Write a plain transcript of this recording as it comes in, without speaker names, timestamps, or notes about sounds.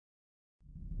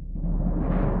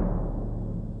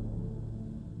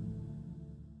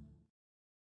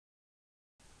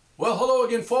Well, hello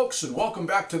again, folks, and welcome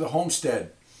back to the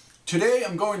homestead. Today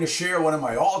I'm going to share one of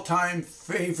my all-time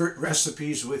favorite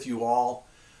recipes with you all.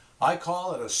 I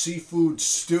call it a seafood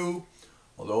stew,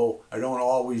 although I don't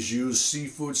always use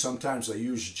seafood. Sometimes I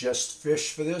use just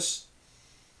fish for this.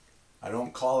 I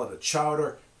don't call it a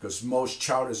chowder because most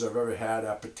chowders I've ever had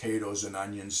have potatoes and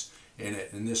onions in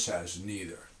it, and this has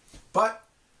neither. But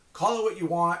call it what you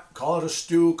want. Call it a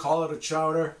stew, call it a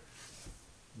chowder.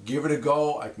 Give it a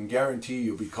go. I can guarantee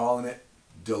you'll be calling it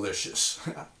delicious.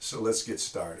 So let's get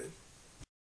started.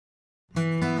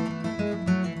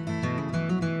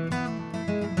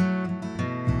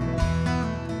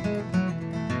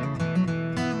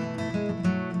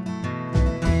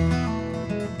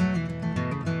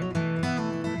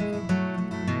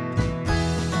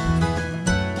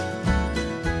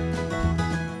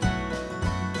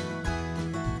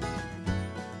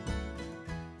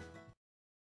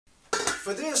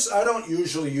 For this, I don't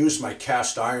usually use my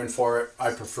cast iron for it.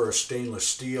 I prefer stainless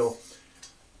steel.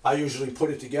 I usually put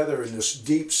it together in this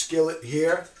deep skillet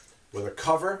here with a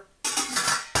cover.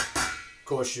 Of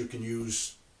course, you can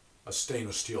use a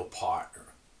stainless steel pot or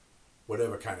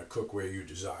whatever kind of cookware you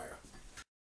desire.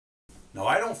 Now,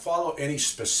 I don't follow any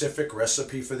specific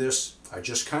recipe for this. I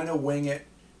just kind of wing it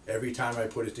every time I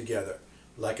put it together.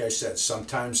 Like I said,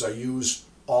 sometimes I use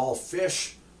all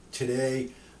fish. Today,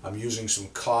 I'm using some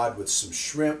cod with some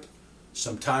shrimp.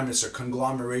 Sometimes it's a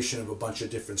conglomeration of a bunch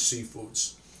of different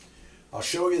seafoods. I'll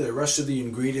show you the rest of the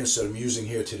ingredients that I'm using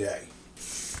here today.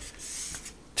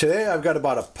 Today I've got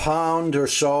about a pound or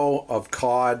so of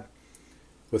cod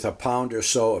with a pound or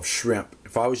so of shrimp.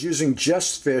 If I was using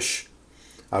just fish,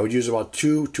 I would use about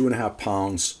 2.5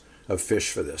 pounds of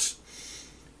fish for this.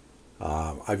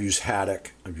 I've used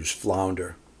haddock, I've used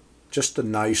flounder. Just a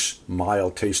nice,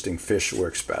 mild tasting fish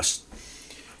works best.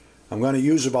 I'm going to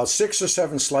use about 6 or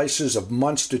 7 slices of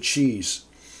Munster cheese.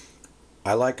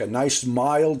 I like a nice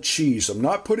mild cheese. I'm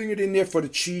not putting it in there for the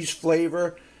cheese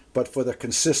flavor, but for the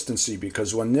consistency,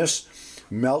 because when this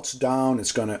melts down,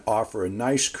 it's going to offer a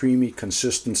nice creamy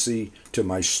consistency to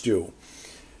my stew.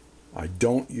 I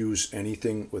don't use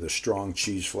anything with a strong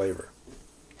cheese flavor.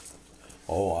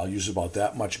 Oh, I'll use about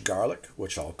that much garlic,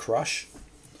 which I'll crush.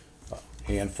 A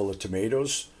handful of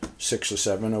tomatoes, 6 or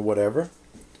 7 or whatever.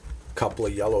 Couple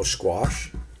of yellow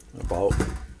squash, about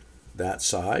that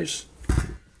size,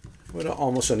 with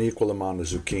almost an equal amount of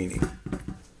zucchini,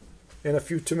 and a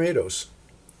few tomatoes,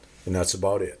 and that's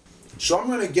about it. So I'm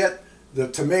going to get the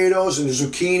tomatoes and the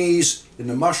zucchinis and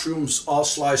the mushrooms all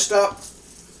sliced up,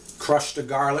 crush the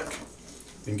garlic,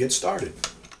 and get started.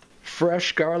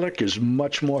 Fresh garlic is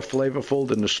much more flavorful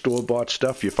than the store-bought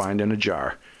stuff you find in a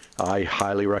jar. I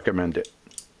highly recommend it.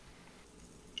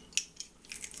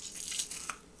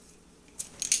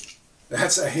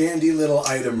 That's a handy little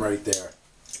item right there.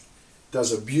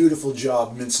 Does a beautiful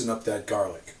job mincing up that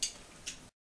garlic.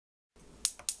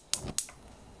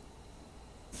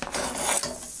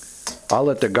 I'll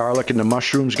let the garlic and the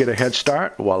mushrooms get a head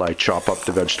start while I chop up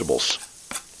the vegetables.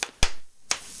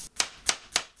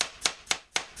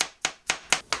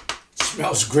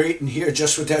 Smells great in here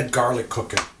just with that garlic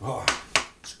cooking. Oh,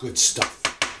 it's good stuff.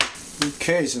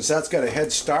 Okay, since that's got a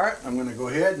head start, I'm going to go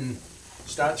ahead and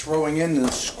start throwing in the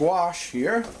squash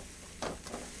here.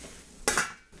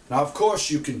 Now, of course,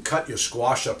 you can cut your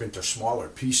squash up into smaller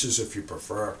pieces if you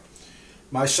prefer.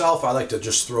 Myself, I like to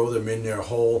just throw them in there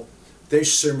whole. They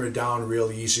simmer down real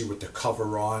easy with the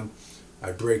cover on.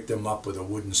 I break them up with a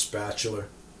wooden spatula.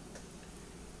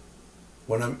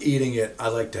 When I'm eating it, I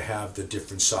like to have the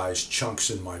different sized chunks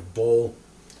in my bowl,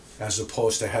 as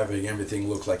opposed to having everything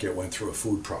look like it went through a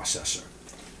food processor.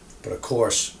 But of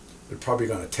course, it's probably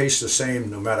going to taste the same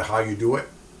no matter how you do it.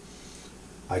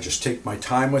 I just take my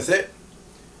time with it.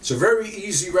 It's a very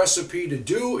easy recipe to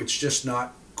do. It's just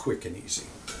not quick and easy.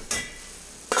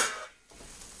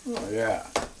 Oh yeah,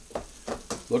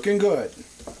 looking good.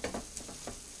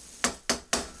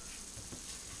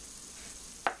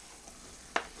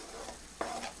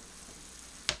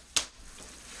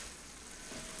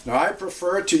 Now I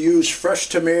prefer to use fresh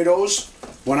tomatoes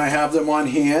when I have them on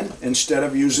hand instead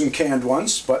of using canned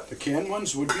ones, but the canned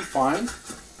ones would be fine.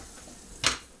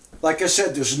 Like I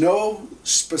said, there's no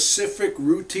specific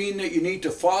routine that you need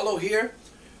to follow here.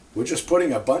 We're just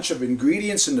putting a bunch of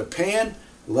ingredients in the pan,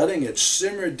 letting it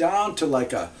simmer down to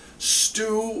like a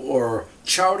stew or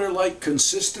chowder-like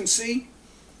consistency.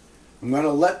 I'm going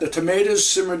to let the tomatoes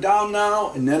simmer down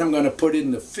now, and then I'm going to put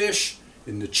in the fish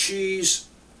and the cheese.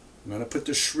 I'm going to put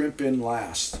the shrimp in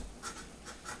last.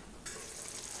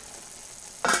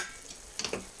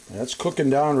 That's cooking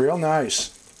down real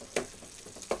nice.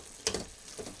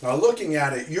 Now looking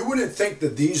at it, you wouldn't think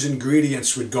that these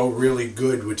ingredients would go really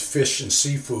good with fish and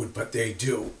seafood, but they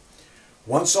do.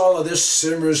 Once all of this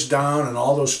simmers down and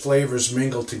all those flavors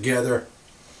mingle together,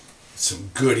 some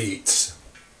good eats.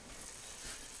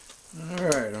 All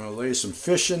right, I'm going to lay some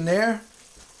fish in there.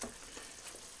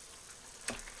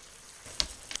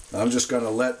 I'm just going to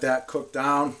let that cook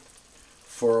down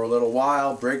for a little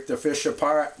while, break the fish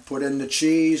apart, put in the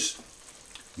cheese,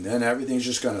 and then everything's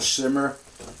just going to simmer.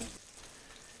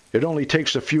 It only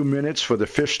takes a few minutes for the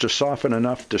fish to soften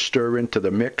enough to stir into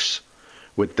the mix.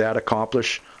 With that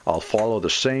accomplished, I'll follow the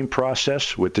same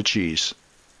process with the cheese.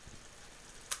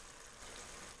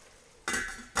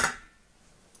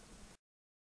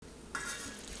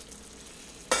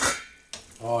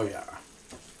 Oh yeah,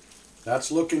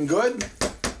 that's looking good.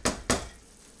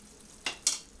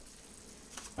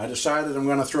 I decided I'm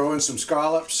going to throw in some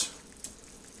scallops.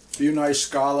 A few nice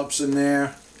scallops in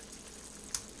there.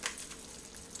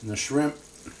 And the shrimp.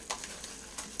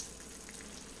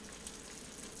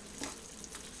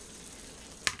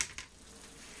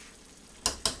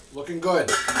 Looking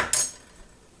good.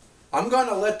 I'm going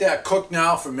to let that cook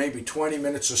now for maybe 20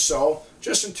 minutes or so,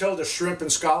 just until the shrimp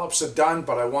and scallops are done,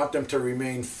 but I want them to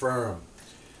remain firm.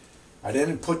 I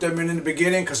didn't put them in the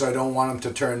beginning because I don't want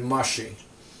them to turn mushy.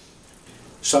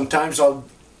 Sometimes I'll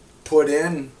put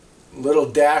in a little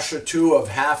dash or two of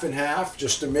half and half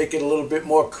just to make it a little bit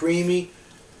more creamy.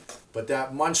 But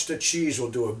that Munster cheese will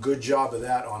do a good job of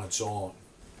that on its own.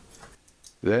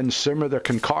 Then simmer the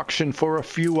concoction for a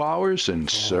few hours and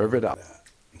serve it up.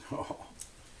 Oh.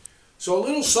 So a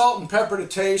little salt and pepper to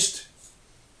taste.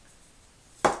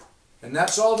 And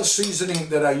that's all the seasoning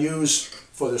that I use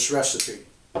for this recipe.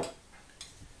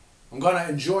 I'm going to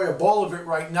enjoy a bowl of it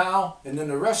right now, and then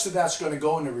the rest of that's going to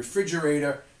go in the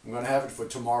refrigerator. I'm going to have it for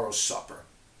tomorrow's supper.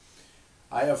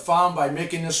 I have found by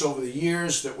making this over the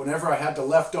years that whenever I had the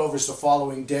leftovers the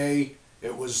following day,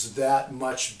 it was that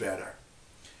much better.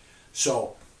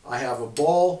 So I have a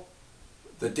bowl.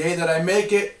 The day that I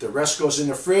make it, the rest goes in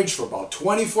the fridge for about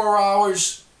 24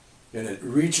 hours, and it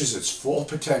reaches its full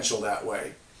potential that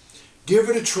way. Give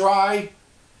it a try.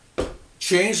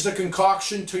 Change the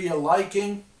concoction to your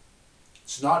liking.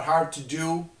 It's not hard to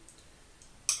do.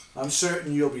 I'm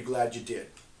certain you'll be glad you did.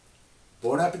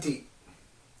 Bon appetit.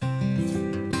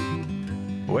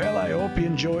 Well, I hope you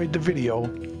enjoyed the video,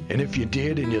 and if you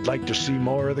did and you'd like to see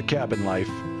more of the cabin life,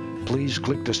 please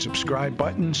click the subscribe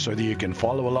button so that you can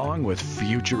follow along with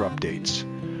future updates.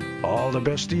 All the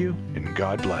best to you, and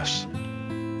God bless.